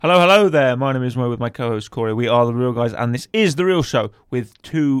Hello there. My name is Mo with my co-host Corey. We are The Real Guys, and this is The Real Show with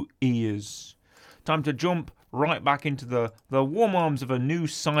 2 ears. Time to jump right back into the warm arms of a new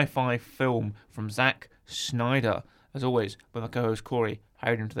sci-fi film from Zack Snyder. As always, with my co-host Corey. How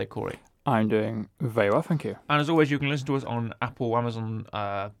are you doing today, Corey? I'm doing very well, thank you. And as always, you can listen to us on Apple, Amazon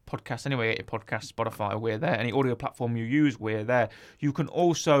podcasts, anyway, podcast, Spotify, we're there. Any audio platform you use, we're there. You can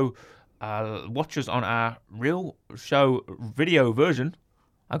also watch us on our Real Show video version.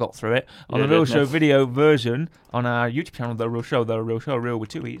 I got through it. On the Real Show video version on our YouTube channel, The Real Show, Real with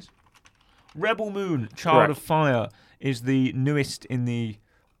 2 E's. Rebel Moon, Child of Fire is the newest in the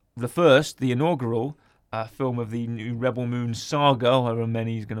inaugural film of the new Rebel Moon saga, however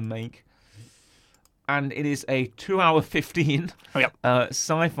many he's going to make. And it is a 2-hour 15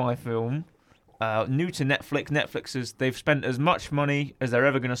 sci-fi film, new to Netflix. Netflix they've spent as much money as they're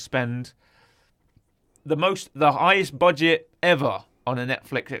ever going to spend. The highest budget ever on a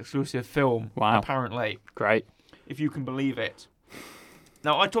Netflix exclusive film, apparently. Great. If you can believe it.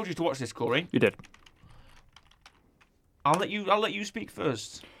 Now, I told you to watch this, Corey. You did. I'll let you speak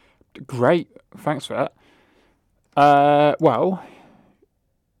first. Great. Thanks for that. Well,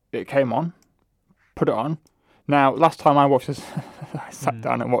 it came on. Put it on. Now, last time I watched this, I sat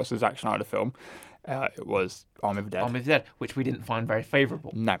down and watched the Zack Snyder film. It was Army of the Dead. Army of the Dead, which we didn't find very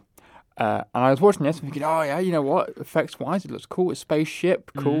favourable. No. And I was watching this and thinking, oh yeah, you know what? Effects-wise, it looks cool. It's spaceship,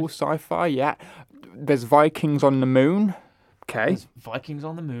 cool, sci-fi, yeah. There's Vikings on the moon. Okay. There's Vikings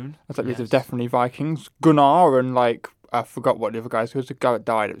on the moon. I was like, there's definitely Vikings. Gunnar and I forgot what the other guys. Who was the guy that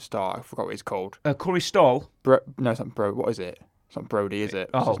died at the start? I forgot what he's called. Corey Stoll. No, it's not Bro. What is it? It's not Brody, is it?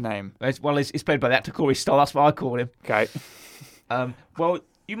 What's his name? It's played by the actor Corey Stoll. That's what I call him. Okay. Well,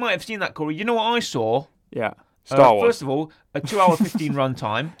 you might have seen that, Corey. You know what I saw? Yeah. Star Wars. First of all, a 2-hour 15 run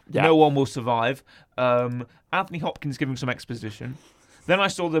time. Yeah. No one will survive. Anthony Hopkins giving some exposition. Then I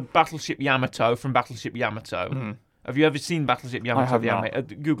saw the Battleship Yamato from Battleship Yamato. Mm. Have you ever seen Battleship Yamato? I have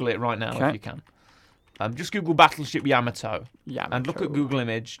not. Google it right now if you can. Just Google Battleship Yamato. And look at Google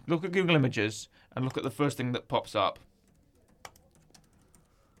Images, and look at the first thing that pops up.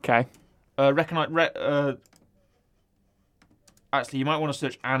 Okay. Actually, you might want to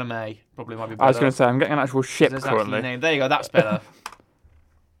search anime. Probably might be better. I was going to say, I'm getting an actual ship currently. Name. There you go, that's better.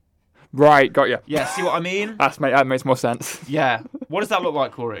 Right, got you. Yeah, see what I mean? That makes more sense. Yeah. What does that look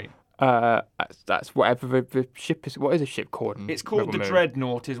like, Corey? That's whatever the ship is. What is a ship called? It's called the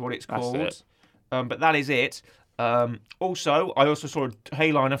Dreadnought, is what it's called. That's it. But that is it. Also, I also saw a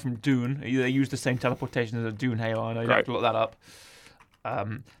Hayliner from Dune. They use the same teleportation as a Dune Hayliner. You have to look that up.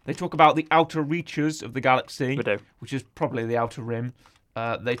 They talk about the outer reaches of the galaxy, which is probably the outer rim.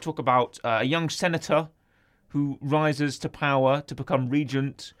 They talk about a young senator who rises to power to become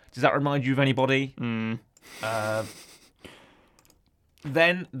regent. Does that remind you of anybody?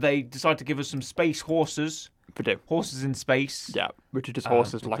 Then they decide to give us some space horses. Horses in space. Yeah, which are just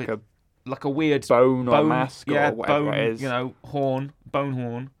horses like a weird bone or mask or whatever it is. Bone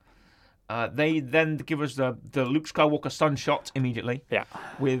horn. They then give us the Luke Skywalker sunshot immediately. Yeah.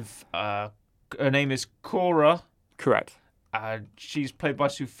 With her name is Cora. Correct. She's played by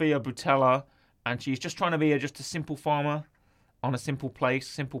Sofia Boutella, and she's just trying to be just a simple farmer on a simple place,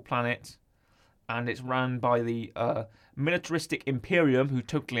 simple planet, and it's run by the militaristic Imperium, who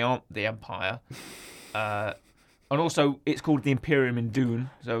totally aren't the Empire. And also, it's called the Imperium in Dune,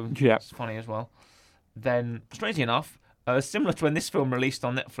 so it's funny as well. Then, strangely enough, similar to when this film released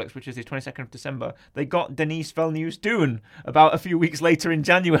on Netflix, which is the 22nd of December, they got Denis Villeneuve's Dune about a few weeks later in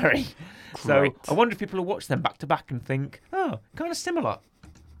January. So I wonder if people will watch them back to back and think, oh, kind of similar.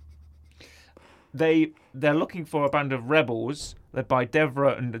 They're looking for a band of rebels led by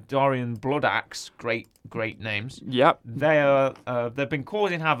Devra and Darian Bloodaxe. Great names. Yep. They've been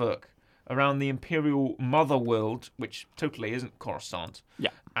causing havoc around the Imperial Mother World, which totally isn't Coruscant. Yeah.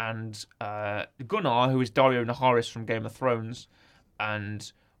 And Gunnar, who is Dario Naharis from Game of Thrones,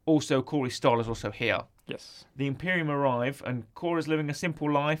 and also Corey Stoll is also here. Yes. The Imperium arrive, and Cora's living a simple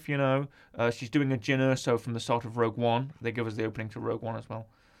life, She's doing a Jyn Erso from the start of Rogue One. They give us the opening to Rogue One as well.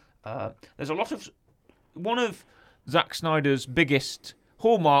 There's a lot of... One of Zack Snyder's biggest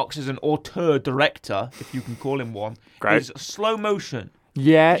hallmarks as an auteur director, if you can call him one, is slow motion.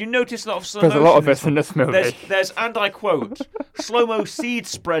 Yeah. Did you notice a lot of slow motion? There's a lot of it in this movie. There's and I quote, slow-mo seed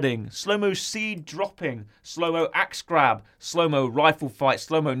spreading, slow-mo seed dropping, slow-mo axe grab, slow-mo rifle fight,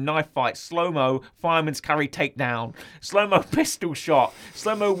 slow-mo knife fight, slow-mo fireman's carry takedown, slow-mo pistol shot,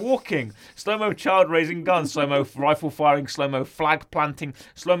 slow-mo walking, slow-mo child raising gun, slow-mo rifle firing, slow-mo flag planting,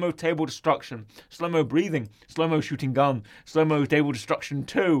 slow-mo table destruction, slow-mo breathing, slow-mo shooting gun, slow-mo table destruction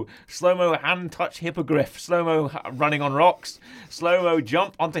 2, slow-mo hand touch hippogriff, slow-mo running on rocks, slow-mo Slow-mo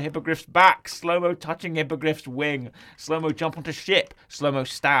jump onto Hippogriff's back. Slow-mo touching Hippogriff's wing. Slow-mo jump onto ship. Slow-mo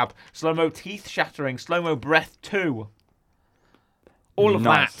stab. Slow-mo teeth shattering. Slow-mo breath 2. All of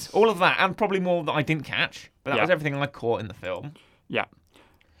that, and probably more that I didn't catch. But that was everything I caught in the film. Yeah.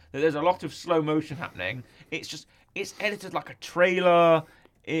 There's a lot of slow motion happening. It's edited like a trailer.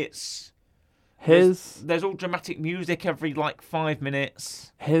 There's all dramatic music every 5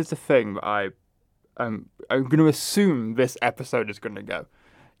 minutes. Here's the thing that I'm going to assume this episode is going to go.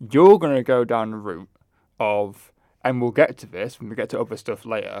 You're going to go down the route of, and we'll get to this when we get to other stuff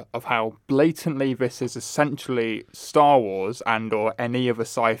later, of how blatantly this is essentially Star Wars and or any other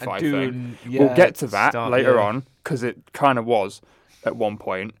sci-fi thing. We'll get to that later on, because it kind of was at one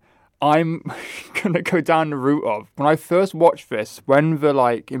point. I'm going to go down the route of, when I first watched this, when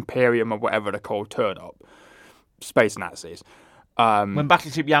the Imperium or whatever they're called turn up, space Nazis. When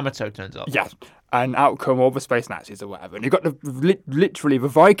Battleship Yamato turns up. Yeah. And out come all the space Nazis or whatever. And you've got literally the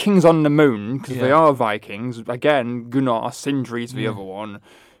Vikings on the moon, because they are Vikings. Again, Gunnar, Sindri's the other one.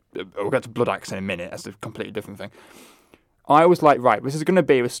 We'll get to Blood Axe in a minute. That's a completely different thing. I was like, right, this is going to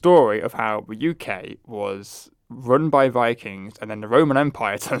be a story of how the UK was run by Vikings, and then the Roman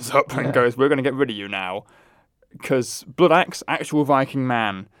Empire turns up and goes, we're going to get rid of you now. Because Blood Axe, actual Viking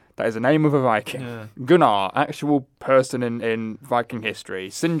man. That is the name of a Viking. Yeah. Gunnar, actual person in Viking history.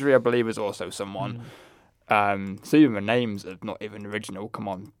 Sindri, I believe, is also someone. So even the names are not even original. Come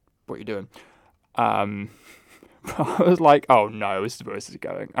on, what are you doing? I was like, oh no, this is where this is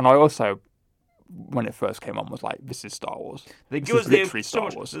going. And I also, when it first came on, was like, this is Star Wars. This is literally Star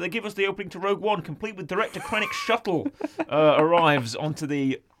Wars. So they give us the opening to Rogue One, complete with Director Krennic's shuttle arrives onto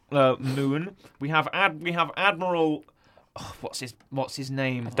the moon. We have Admiral... Oh, what's his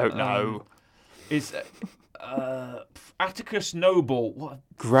name? I don't know. Is Atticus Noble? What a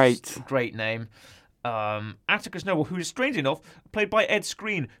great name. Atticus Noble, who is strangely enough played by Ed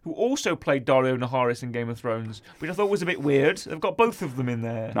Skrein, who also played Daario Naharis in Game of Thrones, which I thought was a bit weird. They've got both of them in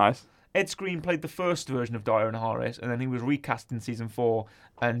there. Nice. Ed Skrein played the first version of Daario Naharis, and then he was recast in season 4,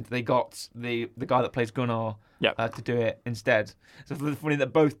 and they got the guy that plays Gunnar to do it instead. So it's funny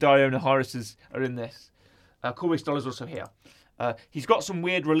that both Daario Naharises are in this. Corey Stoller's also here. He's got some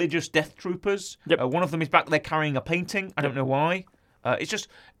weird religious death troopers. One of them is back there carrying a painting. I don't know why.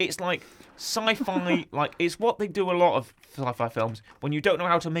 It's like sci-fi, it's what they do a lot of sci-fi films. When you don't know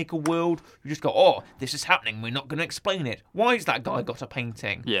how to make a world, you just go, oh, this is happening, we're not going to explain it. Why has that guy got a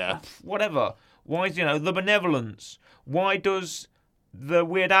painting? Yeah. Whatever. Why is, the benevolence? Why does the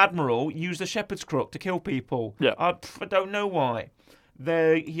weird admiral use the shepherd's crook to kill people? Yeah. I don't know why.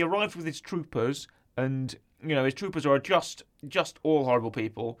 He arrives with his troopers, and... his troopers are just all horrible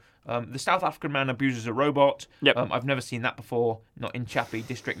people. The South African man abuses a robot. I've never seen that before, not in Chappie,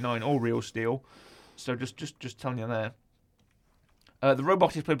 District 9, or Real Steel. So just telling you there. The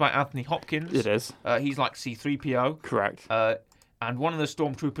robot is played by Anthony Hopkins. It is. He's like C-3PO. Correct. And one of the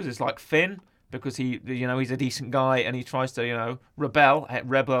stormtroopers is like Finn, because he's a decent guy, and he tries to,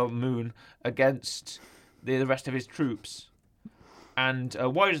 rebel Moon against the rest of his troops. And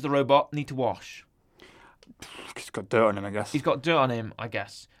why does the robot need to wash? He's got dirt on him, I guess. He's got dirt on him, I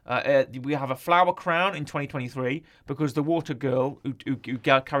guess. We have a flower crown in 2023 because the water girl who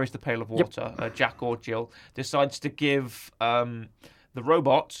carries the pail of water, Jack or Jill, decides to give the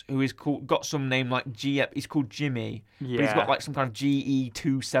robot, who is got some name like G. He's called Jimmy, but he's got some kind of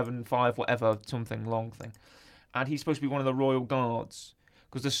GE275 whatever, something long thing, and he's supposed to be one of the royal guards.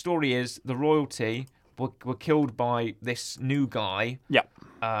 Because the story is the royalty were killed by this new guy.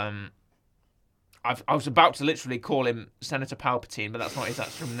 I was about to literally call him Senator Palpatine, but that's not his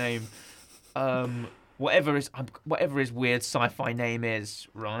actual name. Whatever his weird sci-fi name is,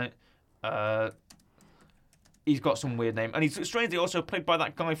 right? He's got some weird name, and he's strangely also played by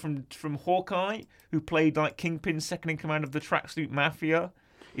that guy from Hawkeye, who played Kingpin's second in command of the Tracksuit Mafia.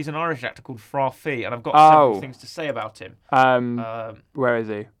 He's an Irish actor called Fra Fee, and I've got several things to say about him. Where is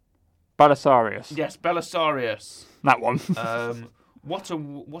he? Belisarius. Yes, Belisarius. That one. What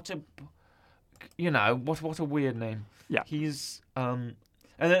a weird name. Yeah. He's and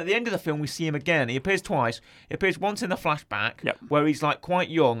then at the end of the film we see him again. He appears twice. He appears once in the flashback where he's quite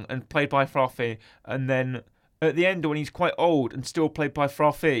young and played by Frafi, and then at the end when he's quite old and still played by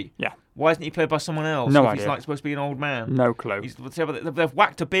Frafi. Yeah. Why isn't he played by someone else? No idea. He's supposed to be an old man. No clue. They've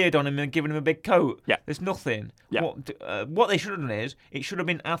whacked a beard on him and given him a big coat. Yeah. There's nothing. Yeah. What they should have done is it should have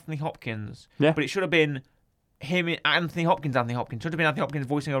been Anthony Hopkins. Yeah. But it should have been him, Anthony Hopkins. Should have been Anthony Hopkins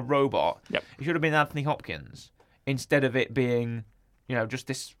voicing a robot. Yep. It should have been Anthony Hopkins instead of it being, just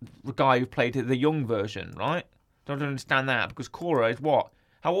this guy who played the young version, right? Don't understand that, because Cora is what?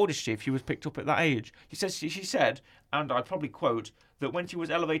 How old is she if she was picked up at that age? She said, and I'd probably quote, that when she was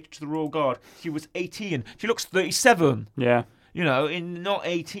elevated to the Royal Guard, she was 18. She looks 37. Yeah. You know, not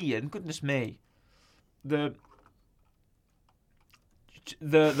 18. Goodness me. The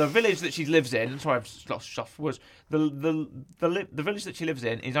village that she lives in. Sorry, I've lost stuff. Was the village that she lives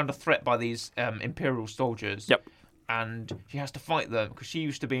in is under threat by these Imperial soldiers. Yep. And she has to fight them because she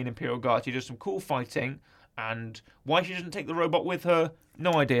used to be an Imperial Guard. She does some cool fighting. And why she doesn't take the robot with her,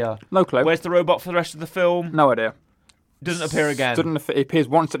 no idea. No clue. Where's the robot for the rest of the film? No idea. Doesn't appear again. He appears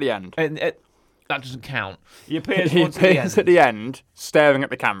once at the end. That doesn't count. He appears He once appears at the end. at the end, staring at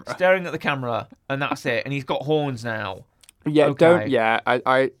the camera. Staring at the camera, and that's it. And he's got horns now. Yeah, Okay. don't. Yeah,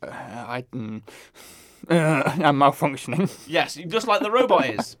 I'm malfunctioning. Yes, just like the robot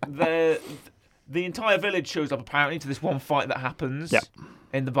is. The entire village shows up apparently to this one fight that happens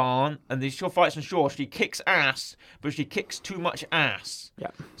in the barn, and she fights on shore. She kicks ass, but she kicks too much ass.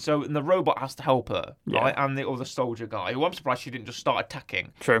 Yeah. So and the robot has to help her, Yeah. right? And the other soldier guy, who I'm surprised she didn't just start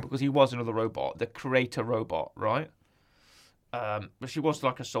attacking. True. Because he was another robot, the creator robot, right? But she was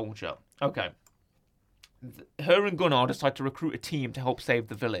like a soldier. Okay. Her and Gunnar decide to recruit a team to help save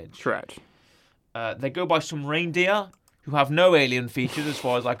the village. Correct. They go by some reindeer who have no alien features as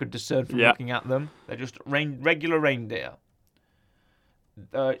far as I could discern from looking at them. They're just regular reindeer.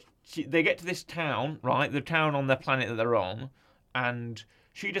 They get to this town, right? The town on their planet that they're on, and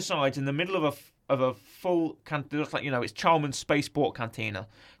she decides in the middle of a full cantina, like it's Chalmers Spaceport Cantina.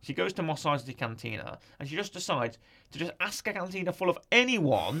 She goes to Mos Eisley Cantina, and she just decides to just ask a cantina full of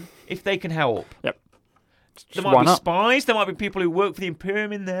anyone if they can help. Yep. There might be spies. There might be people who work for the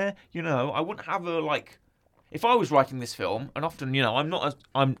Imperium in there. I wouldn't have her like. If I was writing this film, and often,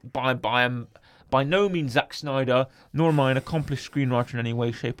 I'm by no means Zack Snyder, nor am I an accomplished screenwriter in any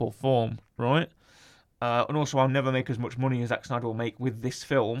way, shape, or form, right? And also, I'll never make as much money as Zack Snyder will make with this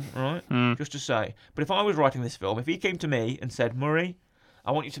film, right? Just to say. But if I was writing this film, if he came to me and said, Murray,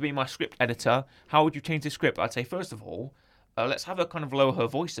 I want you to be my script editor, how would you change the script? I'd say, first of all, let's have her kind of lower her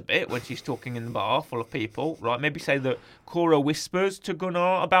voice a bit when she's talking in the bar full of people, right? Maybe say that Cora whispers to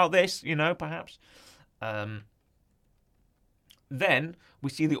Gunnar about this, perhaps. Then we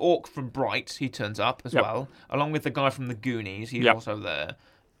see the orc from Bright. He turns up as well, along with the guy from the Goonies. He's also there.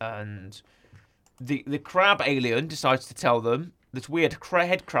 And the crab alien decides to tell them, this weird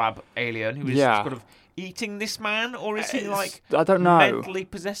head crab alien who is sort of eating this man, or is he like I don't know, mentally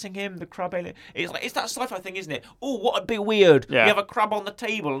possessing him, the crab alien? It's that sci-fi thing, isn't it? Oh, what would be weird? Yeah. You have a crab on the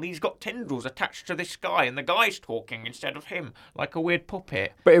table and he's got tendrils attached to this guy and the guy's talking instead of him, like a weird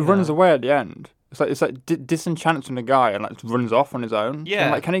puppet. But it runs away at the end. It's like disenchants from the guy and runs off on his own.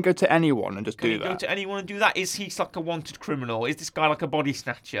 Yeah. And, can he go to anyone and just do that? Can he go to anyone and do that? Is he like a wanted criminal? Is this guy like a body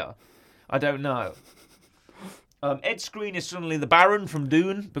snatcher? I don't know. Ed Skrein is suddenly the Baron from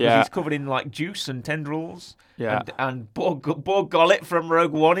Dune because he's covered in like juice and tendrils. Yeah. And Borg Gullet from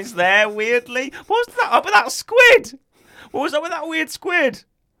Rogue One is there weirdly. What's that up with that squid? What was up with that weird squid?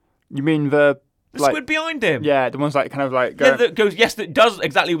 You mean the squid behind him? Yeah, the one's kind of like going... that goes. Yes, that does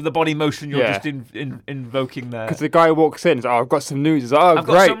exactly with the body motion you're just invoking there. Because the guy walks in, I've got some news. He's like, I've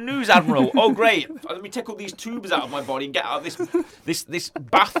got some news, Admiral. Oh, great! Let me take all these tubes out of my body and get out of this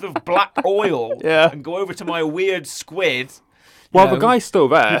bath of black oil. And go over to my weird squid. Well, the guy's still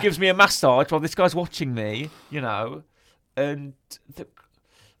there. He gives me a massage while this guy's watching me. And.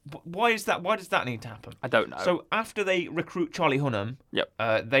 Why is that? Why does that need to happen? I don't know. So after they recruit Charlie Hunnam,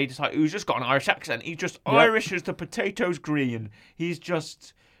 they decide who's just got an Irish accent. He's just Irish as the potatoes green. He's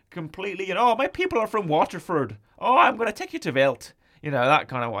just completely, my people are from Waterford. Oh, I'm going to take you to Velt. That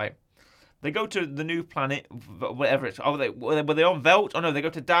kind of way. They go to the new planet, whatever it's. Oh, were they on Velt? Oh no, they go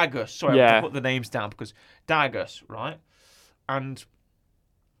to Dagus. Sorry, I have to put the names down because Dagus, right? And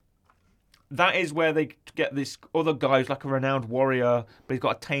that is where they get this other guy who's like a renowned warrior, but he's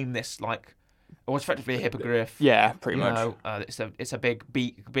got to tame this it's effectively a hippogriff. Yeah, pretty much. It's a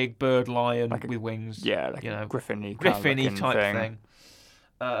big bird lion with wings. Yeah, like a griffin-y type thing.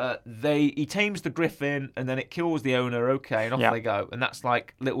 He tames the griffin and then it kills the owner. Okay, and off they go, and that's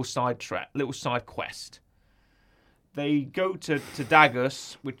like little side quest. They go to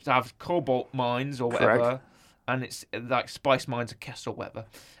Dagus, which have cobalt mines or whatever. Correct. And it's like spice mines of Kess or whatever.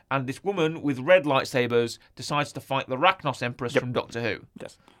 And this woman with red lightsabers decides to fight the Rachnos Empress from Doctor Who.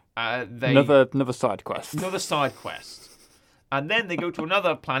 Yes. Another side quest. Another side quest. And then they go to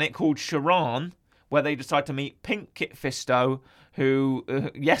another planet called Sharan, where they decide to meet Pink Kit Fisto, who,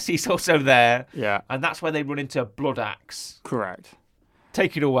 he's also there. Yeah. And that's where they run into Blood Axe. Correct.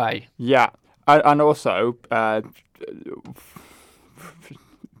 Take it away. Yeah. And also,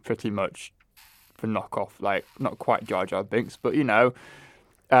 pretty much the knockoff, not quite Jar Jar Binks, but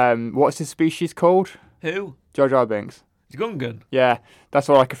What's his species called? Who? Jar Jar Binks. Gungan. Yeah, that's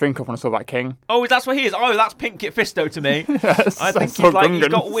all I could think of when I saw that king. Oh, that's what he is. Oh, that's Pink Kit Fisto to me. Yes, I think I saw he's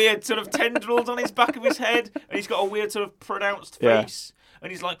Gungan. got weird sort of tendrils on his back of his head, and he's got a weird sort of pronounced face. And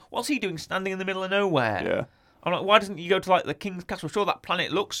he's like, what's he doing standing in the middle of nowhere? Yeah. I'm like, why doesn't you go to like the King's Castle? Sure, that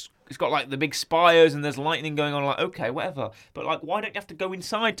planet looks, it's got like the big spires and there's lightning going on. Like, okay, whatever. But like, why don't you have to go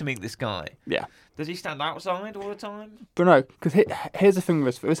inside to meet this guy? Yeah. Does he stand outside all the time? But no, because here's the thing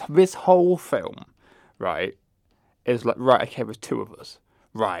with this whole film, right, is like, right, okay, there's two of us.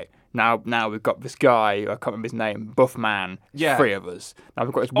 Right, now we've got this guy, I can't remember his name, buff man, Yeah. three of us. Now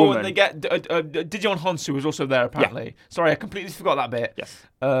we've got this woman. Oh, and they get Dijon Honsu was also there apparently. Yeah. Sorry, I completely forgot that bit.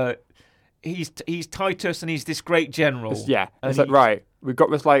 Yes. He's Titus and he's this great general. It's like, right, we've got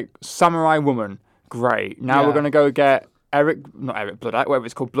this like samurai woman, great. Now we're going to go get not Eric Bloodaxe, whatever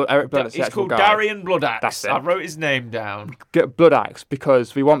it's called, Eric Bloodaxe. He's called Darian Bloodaxe. That's it. I wrote his name down. Get Bloodaxe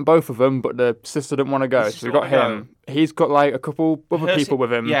because we want both of them, but the sister didn't want to go, so we got him. He's got like a couple other people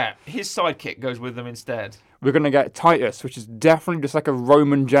with him. Yeah, his sidekick goes with them instead. We're going to get Titus, which is definitely just like a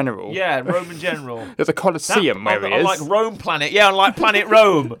Roman general. Yeah, Roman general. There's a Colosseum where he is. On like Rome planet. Yeah, on like planet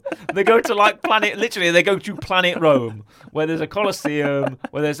Rome. They go to like literally they go to planet Rome, where there's a Colosseum,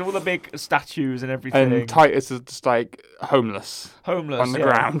 where there's all the big statues and everything. And Titus is just like homeless on the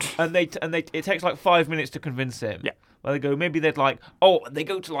ground. And it takes like 5 minutes to convince him. Yeah. Well, they go, maybe they'd like, they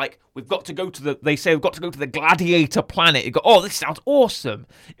go to like, we've got to go to the gladiator planet. You go, oh, this sounds awesome.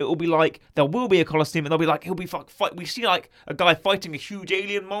 It will be like, there will be a Colosseum, and they'll be like, he'll be fight. We see like a guy fighting a huge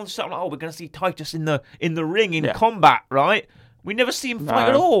alien monster. I'm like, oh, we're going to see Titus in the ring in combat, right? We never see him fight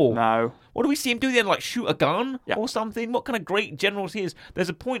at all. No. What do we see him do then? Like shoot a gun or something? What kind of great generals he is? There's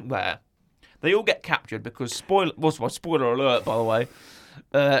a point where they all get captured because, spoiler alert, by the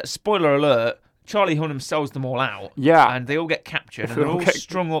way. Spoiler alert. Charlie Hunnam sells them all out. Yeah. And they all get captured and they're all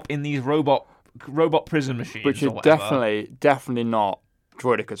strung up in these robot prison machines. Which is definitely not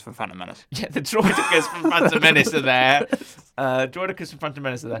Droidicus from Phantom Menace. Yeah, the Droidicus from Phantom Menace are there. Droidicus from Phantom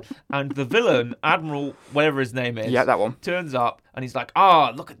Menace are there. And the villain, Admiral, whatever his name is, that one, turns up and he's like,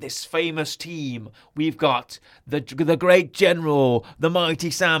 look at this famous team. We've got the great general, the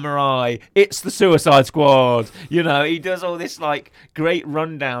mighty samurai. It's the Suicide Squad. You know, he does all this like great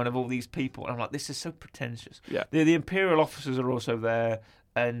rundown of all these people. And I'm like, this is so pretentious. Yeah. The Imperial officers are also there.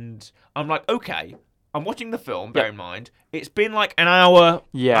 And I'm like, okay. I'm watching the film, bear in mind. It's been like an hour,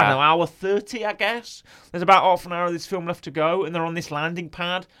 I don't know, hour 30, I guess. There's about half an hour of this film left to go, and they're on this landing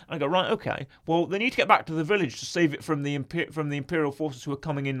pad. And I go, right, okay. Well, they need to get back to the village to save it from the Imperial forces who are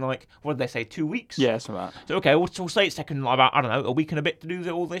coming in, like, what did they say, 2 weeks? Yeah, something like that. So, okay, we'll say it's taken about, I don't know, a week and a bit to do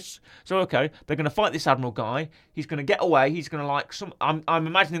all this. So, okay, they're going to fight this Admiral guy. He's going to get away. He's going to, like, I'm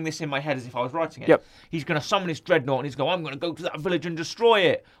imagining this in my head as if I was writing it. Yep. He's going to summon his dreadnought, and he's going, I'm going to go to that village and destroy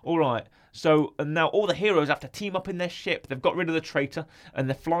it. All right. So, and now all the heroes have to team up in their ship. They've got rid of the traitor, and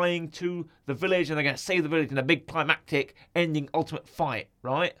they're flying to the village, and they're going to save the village in a big climactic ending ultimate fight,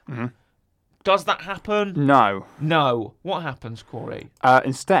 right? Mm-hmm. Does that happen? No. What happens, Corey?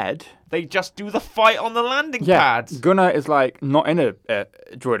 Instead, they just do the fight on the landing pad. Gunnar is like not in a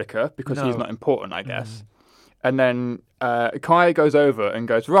droidica because he's not important, I guess. And then Kai goes over and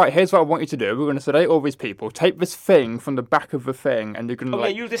goes, right, here's what I want you to do. We're going to sedate all these people, take this thing from the back of the thing, and you're going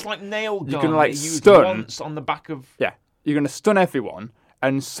to use this like nail gun. You're going to like stun once on the back of. Yeah, you're going to stun everyone,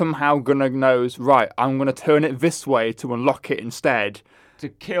 and somehow Gunnar knows, right, I'm going to turn it this way to unlock it instead. To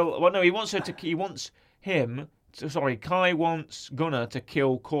kill. Well, no, he wants Kai wants Gunnar to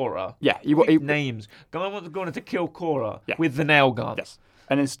kill Korra. Yeah, names. Kai wants Gunnar to kill Korra with the nail gun. Yes,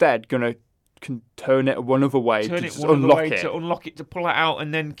 and instead Gunnar can turn it one other way to unlock it, to pull it out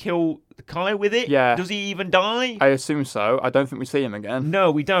and then kill Kai with it. Yeah. Does he even die? I assume so. I don't think we see him again.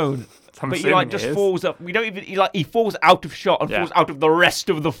 No, we don't. But he like just falls up. We don't even. He falls out of shot and falls out of the rest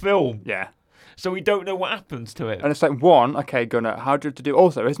of the film. Yeah. So we don't know what happens to him. And it's like, okay, Gunnar, how do you have to do?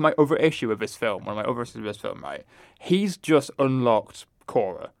 Also, here's my other issue with this film. One of my other issues with this film, right? He's just unlocked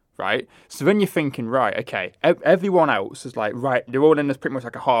Korra. Right, so then you're thinking, right, okay, everyone else is like, right, they're all in this pretty much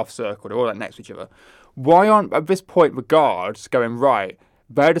like a half circle, they're all like next to each other. Why aren't, at this point, the guards going, right,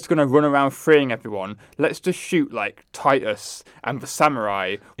 they're just going to run around freeing everyone, let's just shoot like Titus and the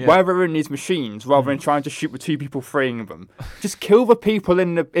samurai while they're in these machines rather than trying to shoot the two people freeing them. Just kill the people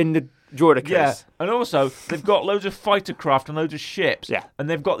in the droidicas. Yeah, and also, they've got loads of fighter craft and loads of ships, and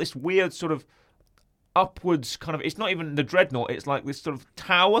they've got this weird sort of upwards kind of, it's not even the dreadnought, it's like this sort of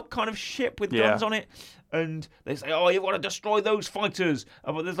tower kind of ship with guns on it, and they say, you want to destroy those fighters,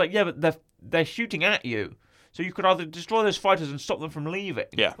 but there's like, but they're shooting at you, So you could either destroy those fighters and stop them from leaving,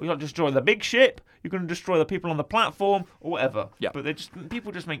 Yeah. or you can destroy the big ship. You can destroy the people on the platform, or whatever. Yeah. But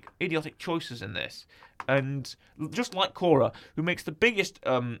people just make idiotic choices in this, and just like Cora, who makes the biggest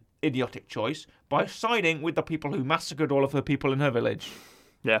idiotic choice by siding with the people who massacred all of her people in her village.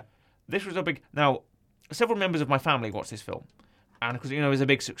 Yeah. This was a big. Now, several members of my family watched this film, and because it was a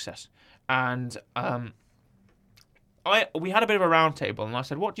big success, and we had a bit of a round table, and I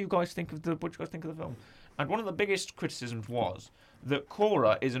said, "What do you guys think of the film?" And one of the biggest criticisms was that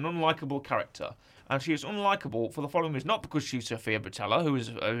Cora is an unlikable character, and she is unlikable for the following reason: not because she's Sophia Botella, who is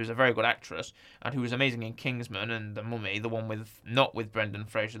a very good actress and who was amazing in Kingsman and The Mummy, the one not with Brendan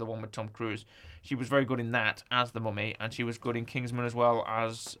Fraser, the one with Tom Cruise. She was very good in that as the Mummy, and she was good in Kingsman as well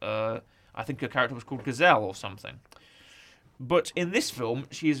as I think her character was called Gazelle or something. But in this film,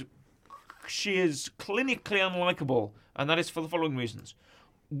 she is clinically unlikable, and that is for the following reasons.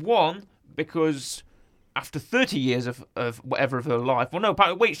 One, because after 30 years of whatever of her life, well, no,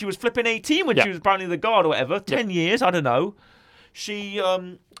 apparently, wait, she was flipping 18 when she was apparently the guard or whatever, 10 years, I don't know. She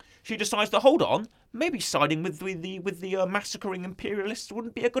decides to hold on, maybe siding with the massacring imperialists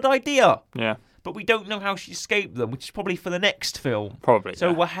wouldn't be a good idea. Yeah. But we don't know how she escaped them, which is probably for the next film. Probably.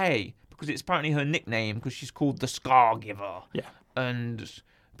 So, yeah. well, hey, because it's apparently her nickname, because she's called the Scar Giver. Yeah. And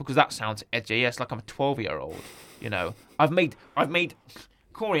because that sounds edgy, yes, like I'm a 12-year-old, you know. I've made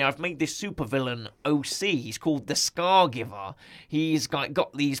this supervillain OC. He's called the Scar Giver. He's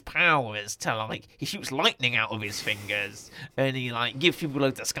got these powers to, like, he shoots lightning out of his fingers, and he, like, gives people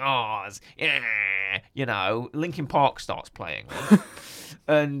loads of scars. Yeah, you know, Linkin Park starts playing.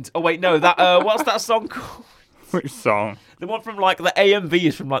 And, oh wait, no, that, what's that song called? Which song? The one from, like, the AMV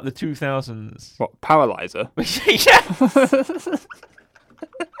is from, like, the 2000s. What, Paralyzer? Yeah!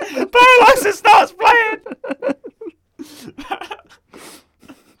 Paralyzer starts playing!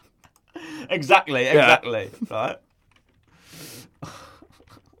 Exactly, right?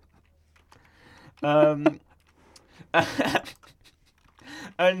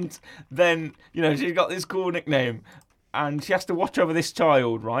 And then, you know, she's got this cool nickname, and she has to watch over this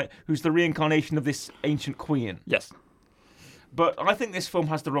child, right, who's the reincarnation of this ancient queen. Yes. But I think this film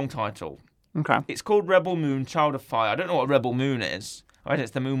has the wrong title. Okay. It's called Rebel Moon, Child of Fire. I don't know what Rebel Moon is. Right,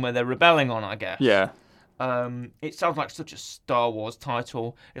 it's the moon where they're rebelling on, I guess. Yeah. It sounds like such a Star Wars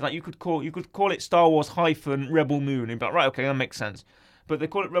title. It's like you could call it Star Wars hyphen Rebel Moon. And be like, right, okay, that makes sense. But they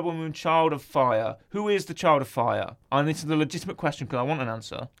call it Rebel Moon, Child of Fire. Who is the Child of Fire? And this is a legitimate question because I want an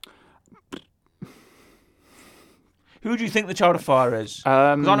answer. Who do you think the Child of Fire is?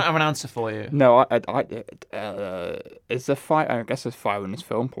 Because I don't have an answer for you. No, is there fire? I guess there's fire in this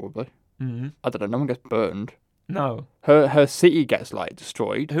film, probably. Mm-hmm. I don't know. No one gets burned. No. Her city gets, like,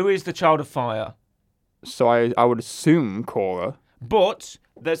 destroyed. Who is the Child of Fire? So I would assume Cora. But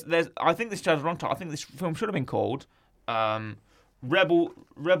there's I think this child's wrong title. I think this film should have been called Rebel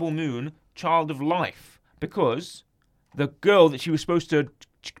Moon, Child of Life, because the girl that she was supposed to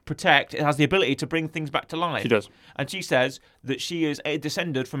protect has the ability to bring things back to life. She does. And she says that she is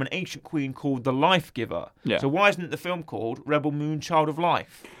descended from an ancient queen called the Life Giver. Yeah. So why isn't the film called Rebel Moon, Child of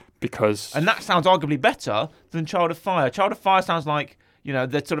Life? Because... And that sounds arguably better than Child of Fire. Child of Fire sounds like, you know,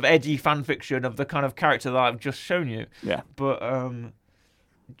 the sort of edgy fan fiction of the kind of character that I've just shown you. Yeah. But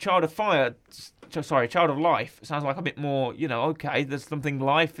Child of Life sounds like a bit more, you know, okay, there's something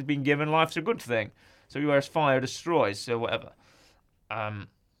life has been given, life's a good thing. So whereas fire destroys, so whatever. And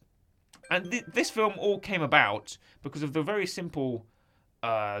this film all came about because of the very simple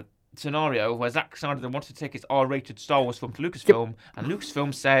scenario where Zack Snyder wanted to take his R-rated Star Wars film to Lucasfilm, and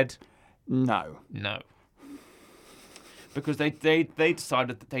Lucasfilm said... No. Because they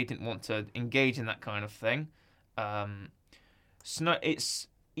decided that they didn't want to engage in that kind of thing.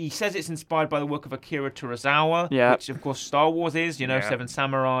 He says it's inspired by the work of Akira Kurosawa, which of course Star Wars is, you know, Seven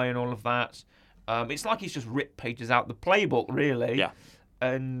Samurai and all of that. It's like he's just ripped pages out the playbook, really. Yeah.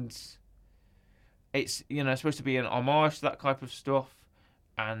 And it's, you know, supposed to be an homage to that type of stuff.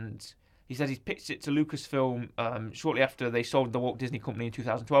 And he says he's pitched it to Lucasfilm shortly after they sold the Walt Disney Company in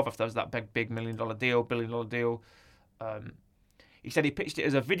 2012, after there was that big $1 billion deal. He said he pitched it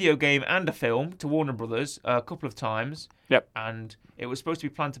as a video game and a film to Warner Brothers a couple of times. Yep. And it was supposed to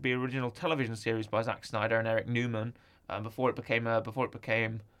be planned to be an original television series by Zack Snyder and Eric Newman before it became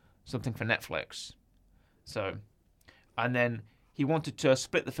something for Netflix. So, and then he wanted to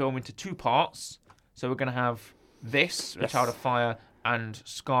split the film into two parts. So we're going to have this, A Child of Fire, and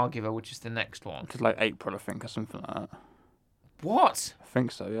Scargiver, which is the next one. It's like April, I think, or something like that. What? I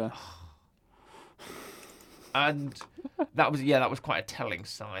think so, yeah. And that was quite a telling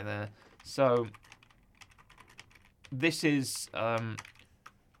sign there. So this is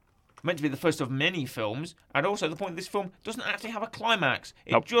meant to be the first of many films, and also the point of this film doesn't actually have a climax.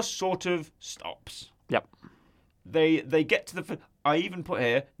 It Nope. just sort of stops. Yep. They get to the. I even put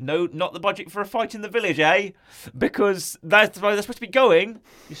here, no, not the budget for a fight in the village, eh? Because that's where they're supposed to be going.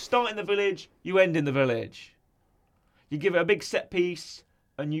 You start in the village, you end in the village. You give it a big set piece,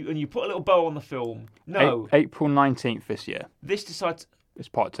 and you put a little bow on the film. No, April 19th this year. this decides It's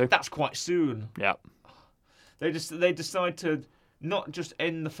part 2. that's quite soon. Yep. They decide to not just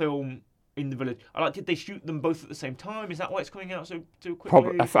end the film in the village. Did they shoot them both at the same time? Is that why it's coming out so quickly?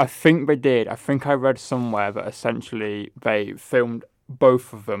 Probably. I think they did. I think I read somewhere that essentially they filmed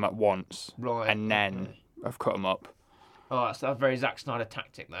both of them at once, Right. and then Okay. I've cut them up. Oh, that's a very Zack Snyder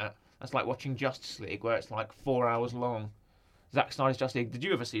tactic. That's like watching Justice League, where it's like 4 hours long. Zack Snyder's Justice League. Did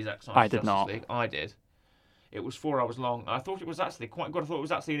you ever see Zack Snyder's I did Justice not. League? I did. It was 4 hours long. I thought it was actually quite good. I thought it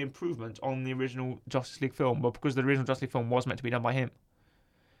was actually an improvement on the original Justice League film, but because the original Justice League film was meant to be done by him.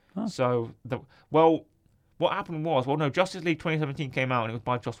 Oh. So, what happened was, Justice League 2017 came out and it was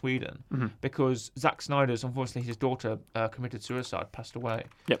by Joss Whedon because Zack Snyder's, unfortunately, his daughter committed suicide, passed away.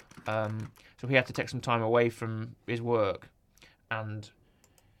 Yep. So he had to take some time away from his work, and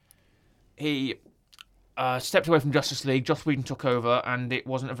he stepped away from Justice League. Joss Whedon took over, and it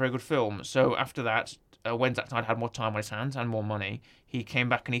wasn't a very good film. So after that, when Zack Snyder had more time on his hands and more money, he came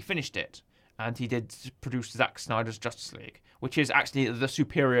back and he finished it. And he did produce Zack Snyder's Justice League, which is actually the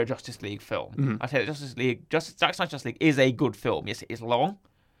superior Justice League film. I say that Zack Snyder's Justice League is a good film. Yes, it is long,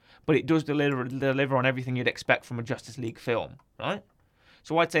 but it does deliver on everything you'd expect from a Justice League film, right?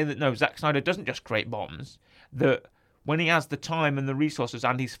 So I'd say that no, Zack Snyder doesn't just create bombs. That when he has the time and the resources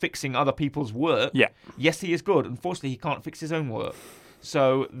and he's fixing other people's work, yes, he is good. Unfortunately, he can't fix his own work.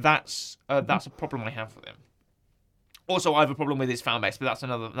 So that's a problem I have with him. Also, I have a problem with his fan base, but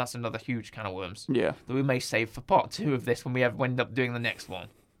that's another huge can of worms. Yeah. That we may save for part 2 of this when we end up doing the next one.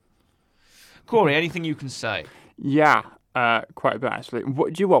 Corey, anything you can say? Yeah, quite a bit actually.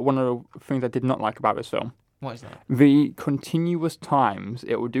 One of the things I did not like about this film? What is that? The continuous times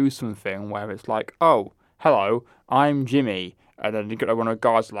it will do something where it's like, oh, hello, I'm Jimmy. And then you got one of the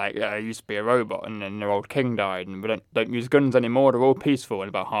guards like, I used to be a robot, and then their old king died, and we don't use guns anymore, they're all peaceful, and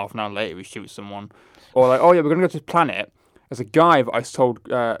about half an hour later we shoot someone. Or like, oh yeah, we're going to go to this planet. There's a guy that I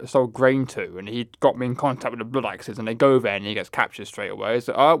sold grain to, and he got me in contact with the Blood Axes, and they go there, and he gets captured straight away.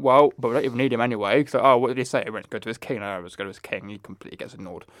 So, oh, well, but we don't even need him anyway. So, oh, what did he say? He went to go to his king. No, let's go to his king. He completely gets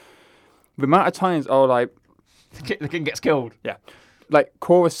ignored. The amount of times, The king gets killed. Yeah. Like,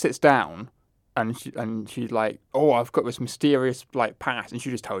 Cora sits down, and she's like, oh, I've got this mysterious, past, and she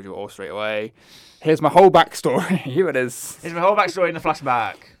just tells you it all straight away. Here's my whole backstory. Here it is. Here's my whole backstory in a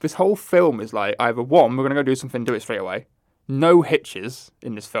flashback. This whole film is like, either one, we're going to go do something, do it straight away. No hitches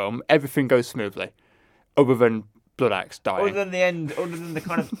in this film. Everything goes smoothly. Other than Blood Axe dying. Other than the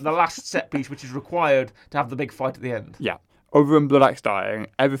kind of the last set piece, which is required to have the big fight at the end. Yeah. Other than Blood Axe dying,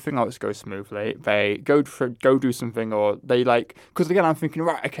 everything else goes smoothly. They go do something, or they because again I'm thinking,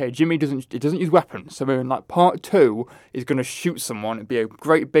 right, okay, Jimmy doesn't use weapons, so in part 2 he's going to shoot someone. It'd be a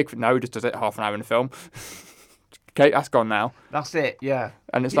great big. No, he just does it half an hour in the film. Okay, that's gone now. That's it, yeah.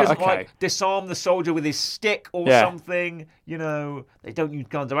 And it's he doesn't, okay. Disarm the soldier with his stick or something. You know, they don't use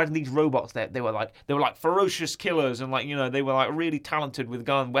guns. Imagine these robots. They were like ferocious killers, and they were really talented with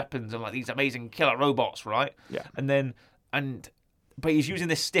weapons and these amazing killer robots, right? Yeah. But he's using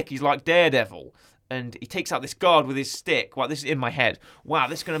this stick. He's like Daredevil, and he takes out this guard with his stick. Well, this is in my head. Wow,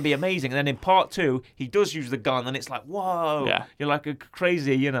 this is going to be amazing. And then in part 2, he does use the gun, and it's like, whoa, you're like a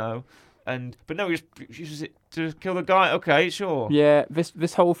crazy, you know. But no, he just uses it to kill the guy. Okay, sure. Yeah,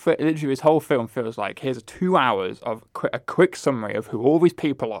 this whole film feels like here's 2 hours of a quick summary of who all these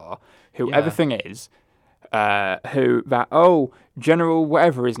people are, who everything is, General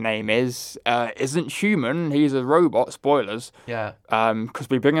whatever his name is, isn't human. He's a robot. Spoilers. Yeah. Because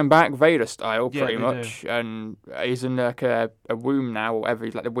we bring him back Vader style, Yeah, pretty we much, and he's in a womb now, or whatever.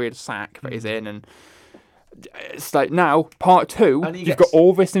 He's like the weird sack that he's in, and. It's like now, part 2, you've got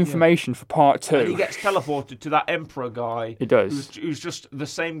all this information for part 2. And he gets teleported to that Emperor guy. He does. Who's just the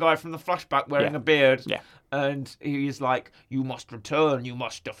same guy from the flashback wearing a beard. Yeah. And he's like, you must return, you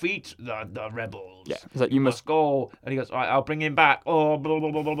must defeat the rebels. Yeah. It's like, you must go. And he goes, all right, I'll bring him back. Oh, blah,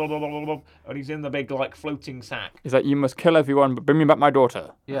 blah, blah, blah, blah, blah, blah. And he's in the big, floating sack. He's like, you must kill everyone, but bring me back my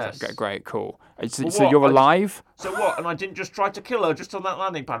daughter. Yes. Like, great, cool. So you're alive? So what? And I didn't just try to kill her just on that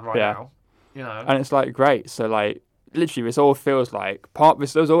landing pad now. You know. And it's great. So literally, this all feels like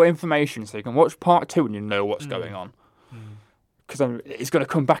there's all information, so you can watch part 2 and you know what's going on. Because it's going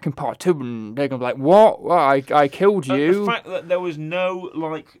to come back in part 2 and they're going to be like, what? Well, I killed you. And the fact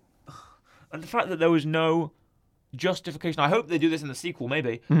that there was no justification. I hope they do this in the sequel,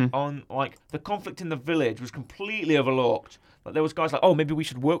 maybe. On like the conflict in the village was completely overlooked. Like there was guys like, oh, maybe we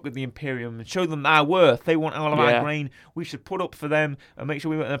should work with the Imperium and show them our worth. They want all of our grain. We should put up for them and make sure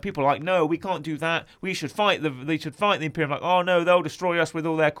we. And people are like, no, we can't do that. We should fight the. They should fight the Imperium. Like, oh no, they'll destroy us with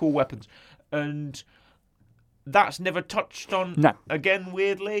all their cool weapons, and that's never touched on again.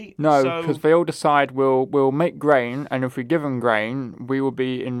 Weirdly, no, because they all decide we'll make grain, and if we give them grain, we will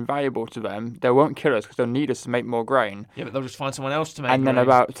be invaluable to them. They won't kill us because they'll need us to make more grain. Yeah, but they'll just find someone else to make. And then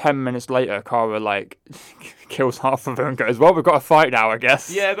about 10 minutes later, Kara like kills half of them and goes, "Well, we've got to fight now, I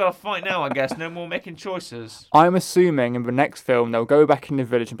guess." Yeah, we've got to fight now, I guess. No more making choices. I'm assuming in the next film they'll go back in the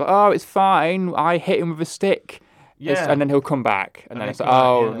village and be like, "Oh, it's fine. I hit him with a stick." Yeah, and then he'll come back, and then it's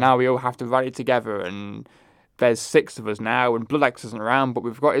like, now we all have to rally together and. There's 6 of us now, and Bloodaxe isn't around, but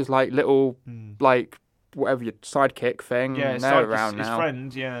we've got his like little like whatever your sidekick thing. Yeah, they're around his now.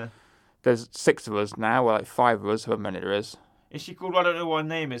 friend. Yeah, there's 6 of us now, or like 5 of us, however many there is. Is she called? I don't know what her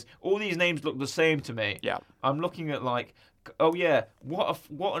name is. All these names look the same to me. Yeah, I'm looking at like, oh yeah, what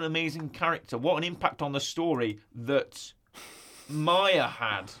an amazing character, what an impact on the story that Maya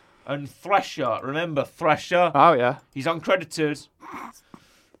had, and Thresher. Remember Thresher? Oh yeah, he's uncredited.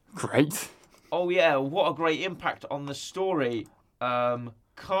 Great. Oh yeah, what a great impact on the story Khan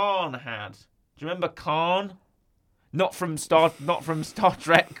had. Do you remember Khan? Not from Star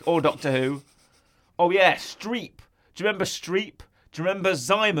Trek or Doctor Who. Oh yeah, Streep. Do you remember Streep? Do you remember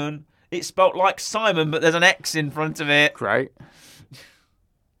Simon? It's spelt like Simon, but there's an X in front of it. Great.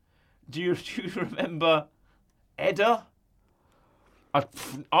 Do you remember Edda?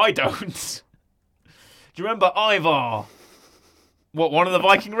 I don't. Do you remember Ivar? What, one of the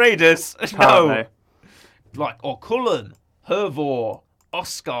Viking raiders? No. Like, or Cullen, Hervor,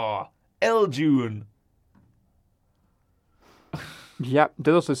 Oscar, Eljun. Yep,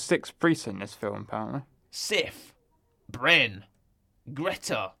 there's also 6 priests in this film, apparently. Sif, Bren,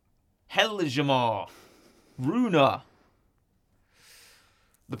 Greta, Helgemar, Runa,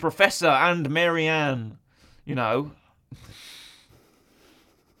 the Professor and Marianne. You know.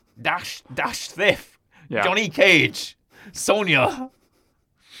 Dash Thif, Johnny Cage. Sonya,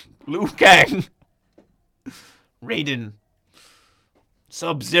 Liu Kang, Raiden,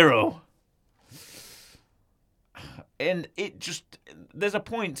 Sub-Zero. And it just, there's a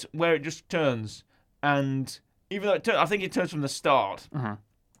point where it just turns, and even though I think it turns from the start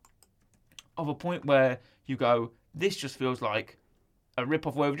of a point where you go, this just feels like a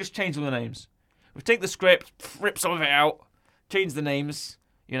rip-off where we've just changed all the names. We take the script, rip some of it out, change the names.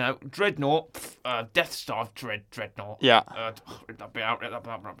 You know, Dreadnought, Death Star Dreadnought. Yeah. Rip that bit out.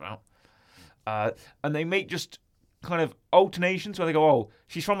 And they make just kind of alternations where they go, oh,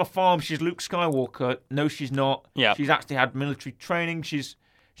 she's from a farm, she's Luke Skywalker. No, she's not. Yeah. She's actually had military training. She's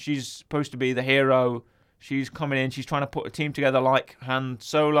supposed to be the hero. She's coming in. She's trying to put a team together like Han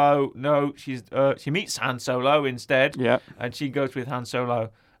Solo. No, she meets Han Solo instead. Yeah. And she goes with Han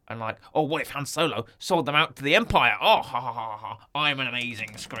Solo. And like, oh, what if Han Solo sold them out to the Empire? Oh, ha, ha, ha, ha. I'm an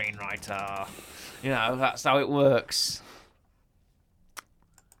amazing screenwriter. You know, that's how it works.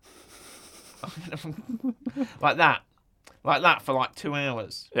 Like that for like 2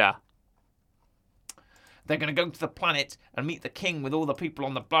 hours. Yeah. They're going to go to the planet and meet the king with all the people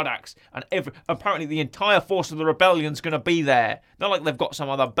on the Bloodaxe, and apparently the entire force of the rebellion's going to be there. Not like they've got some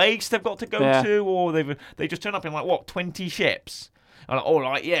other base they've got to go to, or they just turn up in like what 20 ships. And like, all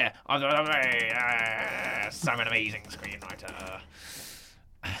right, yeah, I'm an amazing screenwriter.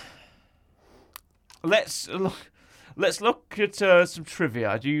 Let's look at some trivia.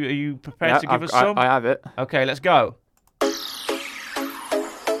 Are you prepared to give us some? I have it. Okay, let's go.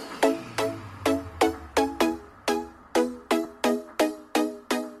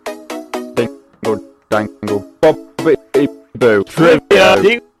 Dangle, bobbity boo. Trivia.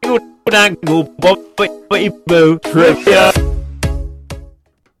 Dingle dangle, bobbity boo. Trivia.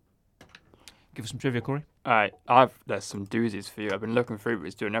 Give us some trivia, Corey. Alright, there's some doozies for you. I've been looking through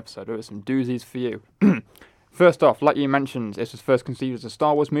this doing an episode. There's some doozies for you. First off, like you mentioned, this was first conceived as a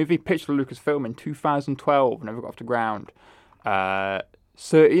Star Wars movie, pitched to Lucasfilm in 2012, never got off the ground.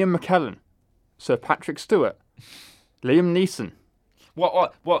 Sir Ian McKellen, Sir Patrick Stewart, Liam Neeson.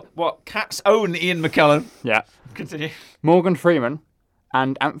 What? Cats own Ian McKellen. Yeah. Continue. Morgan Freeman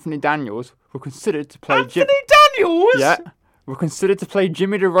and Anthony Daniels were considered to play... Anthony Daniels? Yeah. Were considered to play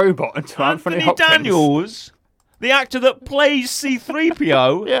Jimmy the Robot until Anthony Hopkins. Daniels? The actor that plays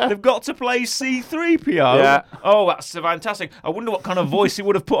C-3PO? Yeah. They've got to play C-3PO? Yeah. Oh, that's fantastic. I wonder what kind of voice he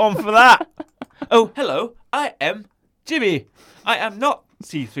would have put on for that. Oh, hello. I am Jimmy. I am not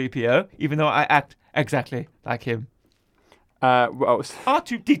C-3PO, even though I act exactly like him. What else?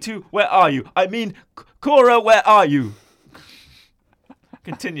 R2D2, where are you? I mean, Cora, where are you?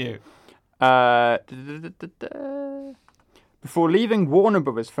 Continue. Before leaving Warner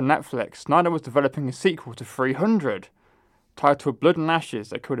Brothers for Netflix, Snyder was developing a sequel to 300, titled Blood and Ashes,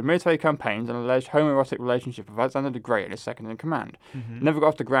 that covered military campaigns and alleged homoerotic relationship of Alexander the Great and his second-in-command. Never got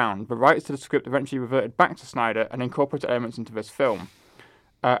off the ground. The rights to the script eventually reverted back to Snyder and incorporated elements into this film.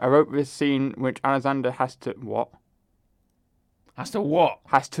 I wrote this scene which Alexander has to... What? Has to what?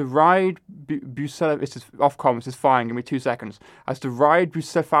 Has to ride Bucephalus. This is Ofcom. This is fine. Give me 2 seconds. Has to ride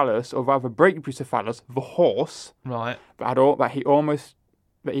Bucephalus, or rather break Bucephalus, the horse. Right. That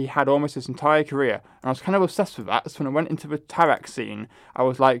he had almost his entire career, and I was kind of obsessed with that. So when I went into the Tarak scene, I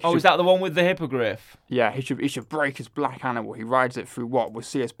was like, "Oh, is that the one with the hippogriff?" Yeah, he should break his black animal. He rides it through what? We'll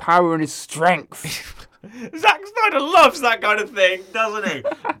see his power and his strength. Zack Snyder loves that kind of thing, doesn't he?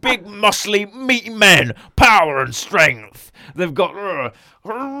 Big, muscly, meaty men, power and strength. They've got,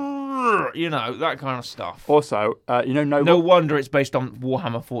 that kind of stuff. Also, Noble. No wonder it's based on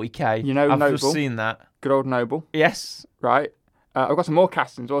Warhammer 40k. I've Noble. just seen that. Good old Noble. Yes. Right. I've got some more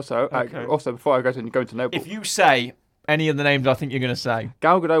castings also. Okay. Also, before I go into Noble. If you say any of the names I think you're going to say.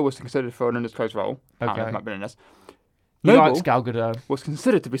 Gal Gadot was considered for an undisclosed role. Okay. Might be in this. He Noble likes Gal Gadot. was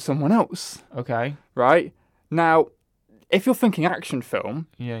considered to be someone else. Okay. Right? Now, if you're thinking action film,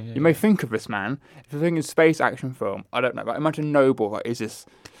 you may think of this man. If you're thinking space action film, I don't know. But imagine Noble. Like, is this...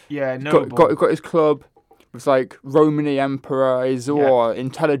 Yeah, Noble. Got his club with, like, Romany Emperor, or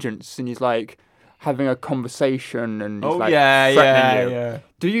intelligence, and he's, like, having a conversation, and he's, threatening you.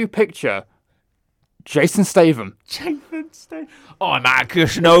 Do you picture Jason Statham? I'm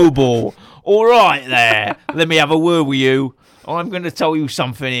Atticus Noble. All right there. Let me have a word with you. I'm going to tell you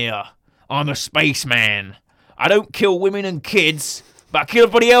something here. I'm a spaceman. I don't kill women and kids, but I kill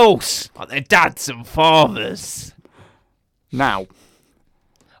everybody else, like their dads and fathers. Now.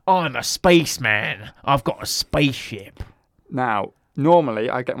 I'm a spaceman. I've got a spaceship. Now,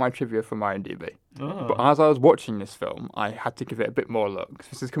 normally I get my trivia from IMDb. Oh. But as I was watching this film, I had to give it a bit more look.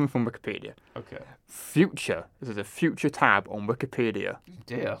 This is coming from Wikipedia. Okay. Future. This is a future tab on Wikipedia.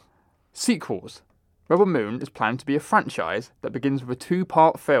 Dear. Sequels. Rebel Moon is planned to be a franchise that begins with a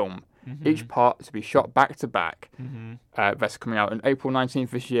 2-part film. Each part to be shot back to back. That's coming out on April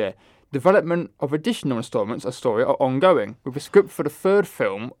 19th this year. Development of additional installments of story are ongoing, with a script for the 3rd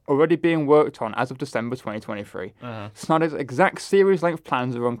film already being worked on as of December 2023. Snyder's exact series-length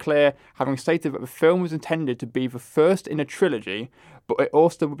plans are unclear, having stated that the film was intended to be the first in a trilogy, but it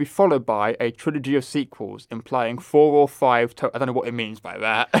also would be followed by a trilogy of sequels, implying 4 or 5... I don't know what it means by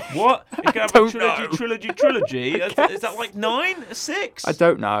that. What? You can have a trilogy? Is that like 9? 6? I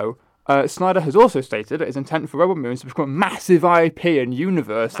don't know. Snyder has also stated that his intent for Rebel Moon is to become a massive IP and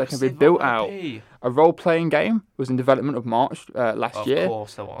universe that can be built out. A role-playing game was in development of March last year,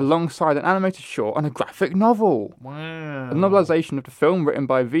 alongside an animated short and a graphic novel. Wow. A novelization of the film written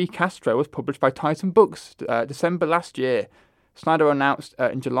by V. Castro was published by Titan Books December last year. Snyder announced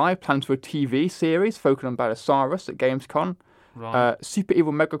in July plans for a TV series focused on Balasaurus at Gamescom. Right. Super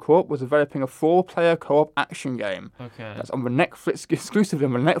Evil Megacorp was developing a 4-player co-op action game. Okay. That's on the Netflix, exclusively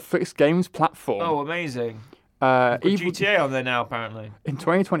on the Netflix games platform. Oh, amazing. GTA on there now, apparently. In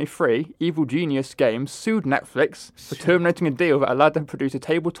 2023, Evil Genius Games sued Netflix for terminating a deal that allowed them to produce a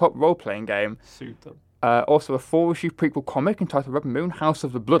tabletop role-playing game. Sued them. Also, a 4-issue prequel comic entitled Rebel Moon, House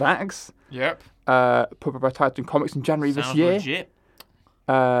of the Blood Axe. Yep. Put by Titan Comics in January this year. Legit.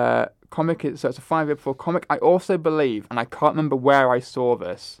 Comic, so it's a 5-year before comic. I also believe, and I can't remember where I saw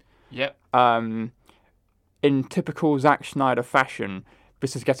this. Yep. In typical Zack Snyder fashion,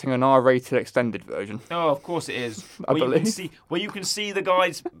 this is getting an R-rated extended version. Oh, of course it is. I believe. Where you can see the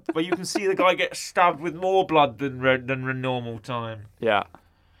guy get stabbed with more blood than normal time. Yeah.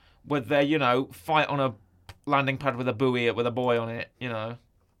 Where they, fight on a landing pad with a buoy with a boy on it.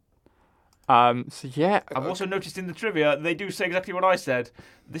 So yeah, I've also noticed in the trivia they do say exactly what I said.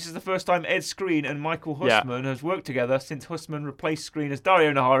 This is the first time Ed Skrein and Michael Hussman has worked together since Hussman replaced Skrein as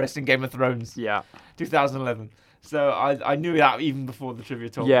Dario Naharis in Game of Thrones. Yeah, 2011. So I knew that even before the trivia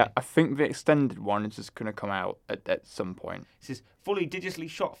told me. Yeah, I think the extended one is just going to come out at some point. This is fully digitally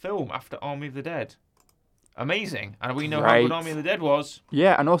shot film after Army of the Dead. Amazing, and we know how good Army of the Dead was.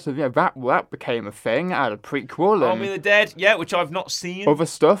 Yeah, and also that became a thing. I had a prequel. And Army of the Dead, yeah, which I've not seen. Other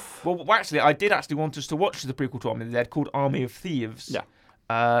stuff. Well, actually, I did actually want us to watch the prequel to Army of the Dead called Army of Thieves.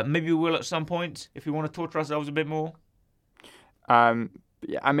 Yeah. Maybe we will at some point if we want to torture ourselves a bit more.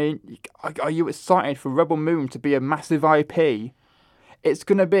 Yeah, I mean, are you excited for Rebel Moon to be a massive IP? It's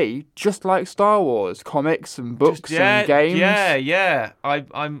going to be just like Star Wars, comics and books and games. Yeah.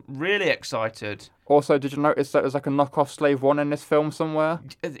 I'm really excited. Also, did you notice that there's like a knockoff Slave 1 in this film somewhere?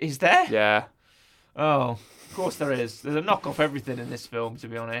 Is there? Yeah. Oh, of course there is. There's a knockoff everything in this film, to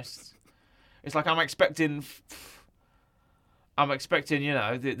be honest. It's like I'm expecting, you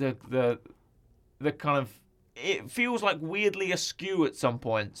know, the kind of. It feels like weirdly askew at some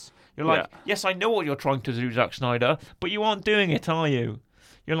points. You're like, yes, I know what you're trying to do, Zack Snyder, but you aren't doing it, are you?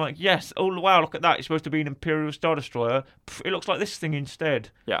 You're like, yes, oh wow, look at that. It's supposed to be an Imperial Star Destroyer. It looks like this thing instead.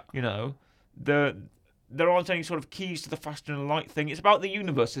 Yeah. You know, there aren't any sort of keys to the faster than light thing. It's about the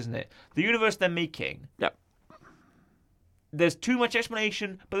universe, isn't it? The universe they're making. Yep. There's too much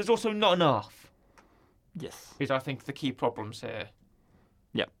explanation, but there's also not enough. Yes. Is I think the key problems here.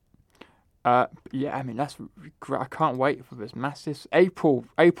 Yeah, I mean that's great. I can't wait for this massive April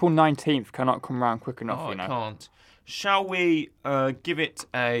 19th cannot come around quick enough. Oh, you know. I can't. Shall we give it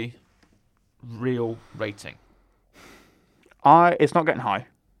a real rating? It's not getting high.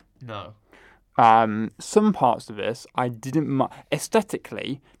 No. Some parts of this I didn't.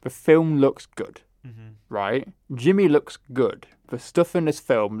 Aesthetically, the film looks good. Mm-hmm. Right? Jimmy looks good. The stuff in this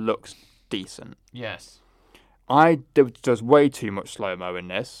film looks decent. Yes. There's way too much slow-mo in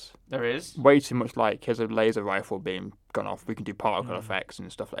this. There is. Way too much, like, here's a laser rifle being gone off. We can do particle effects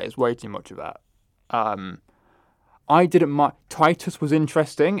and stuff like that. It's way too much of that. I didn't mind. Titus was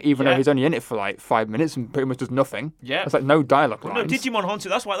interesting, even though he's only in it for, like, 5 minutes and pretty much does nothing. Yeah. There's, like, no dialogue Well, lines. no, Digimon Hansu,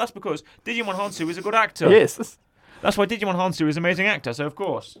 that's because Digimon Hansu is a good actor. He is. That's why Digimon Hansu is an amazing actor, so of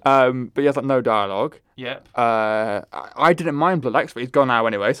course. But he has, like, no dialogue. Yep. I didn't mind Blood X, but he's gone now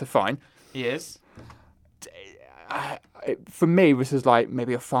anyway, so fine. He is. For me, this is like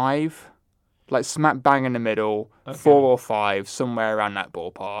maybe a 5, like smack bang in the middle, Okay. 4 or 5, somewhere around that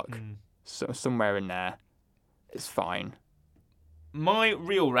ballpark. So somewhere in there, it's fine. My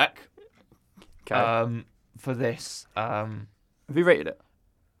real rec, Okay. for this. Have you rated it?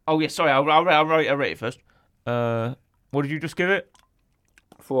 Oh yeah, sorry, I'll rate it first. What did you just give it?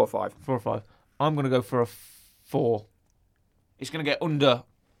 4 or 5. 4 or 5. I'm gonna go for a 4. It's gonna get under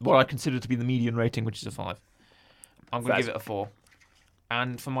what I consider to be the median rating, which is a 5. I'm going to give it a 4.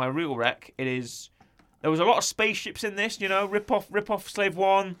 And for my real rec, there was a lot of spaceships in this, you know, rip off Slave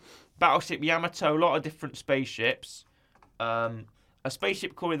 1, Battleship Yamato, a lot of different spaceships. A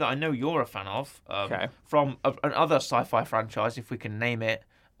spaceship, Corey, that I know you're a fan of, from another sci-fi franchise, if we can name it,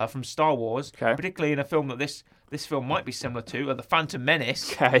 from Star Wars, particularly in a film that this film might be similar to, The Phantom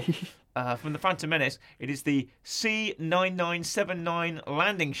Menace. Okay. From The Phantom Menace, it is the C-9979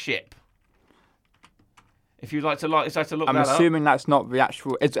 landing ship. If you'd like to look that up. I'm assuming that's not the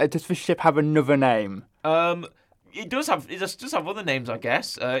actual. Does the ship have another name? It does have other names, I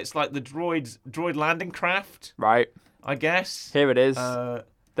guess. It's like the droid landing craft. Right. I guess. Here it is.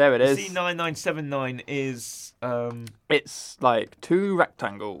 There it is. C-9979 is. It's like 2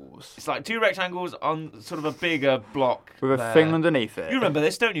 rectangles. It's like 2 rectangles on sort of a bigger block. With a thing underneath it. You remember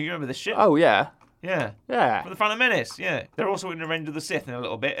this, don't you? You remember this ship? Oh yeah. Yeah. Yeah. From The Phantom Menace, yeah. They're also in Revenge of the Sith in a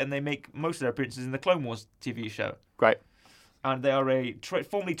little bit, and they make most of their appearances in the Clone Wars TV show. Great. And they are a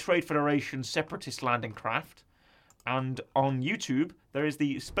formerly Trade Federation separatist landing craft. And on YouTube, there is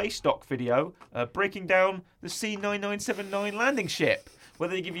the Space Dock video breaking down the C-9979 landing ship, where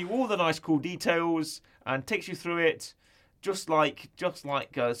they give you all the nice, cool details and takes you through it, just like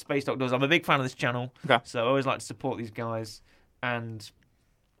Space Dock does. I'm a big fan of this channel, so I always like to support these guys and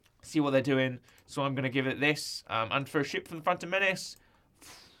see what they're doing. So I'm going to give it this. And for a ship from the Phantom Menace,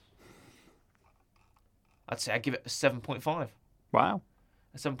 I'd say I give it a 7.5. Wow.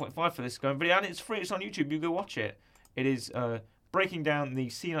 A 7.5 for this going. But and it's free. It's on YouTube. You go watch it. It is breaking down the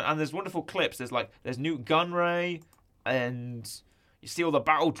scene. And there's wonderful clips. There's Newt Gunray. And you see all the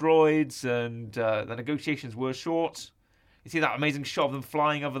battle droids. And the negotiations were short. You see that amazing shot of them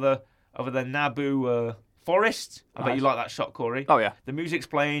flying over the Naboo forest. I bet you like that shot, Corey. Oh yeah. The music's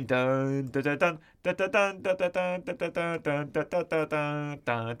playing. Dun, dun, dun, dun, dun, dun, dun, dun, dun, dun, dun, dun, dun, dun,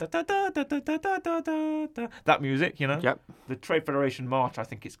 dun, dun. That music, you know. Yep. The Trade Federation March, I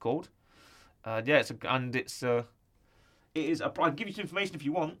think it's called. Yeah, it is. I'll give you some information if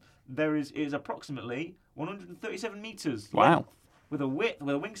you want. It is approximately 137 meters. Wow. Length, with a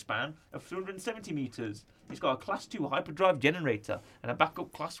wingspan of 370 meters. It's got a Class 2 hyperdrive generator and a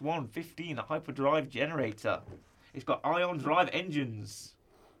backup Class 1 15 hyperdrive generator. It's got ion drive engines.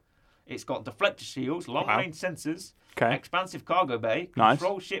 It's got deflector shields, long-range sensors, expansive cargo bay,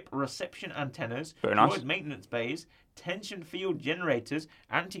 control ship reception antennas, droid maintenance bays, tension field generators,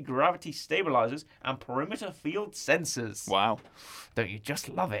 anti-gravity stabilizers, and perimeter field sensors. Wow. Don't you just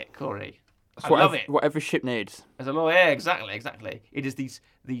love it, Corey? It's I love it. What every ship needs. There's a lot. Yeah, exactly. It is the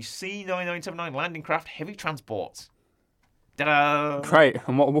C9979 landing craft heavy transport. Ta-da! Great.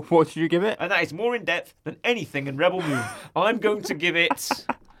 And what did you give it? And that is more in depth than anything in Rebel Moon. I'm going to give it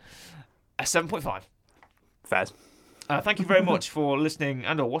a 7.5. Fairs. Thank you very much for listening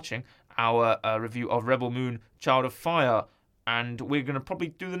and or watching our review of Rebel Moon, Child of Fire. And we're going to probably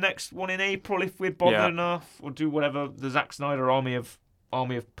do the next one in April if we're bothered enough, or do whatever the Zack Snyder army of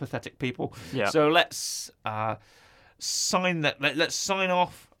pathetic people. Yeah. So let's sign that. Let's sign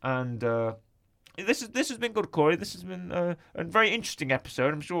off. And this has been good, Corey. This has been a very interesting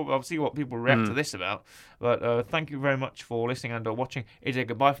episode. I'm sure I'll see what people react to this about. But thank you very much for listening and or watching. It's a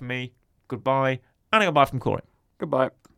goodbye from me, goodbye, and a goodbye from Corey. Goodbye.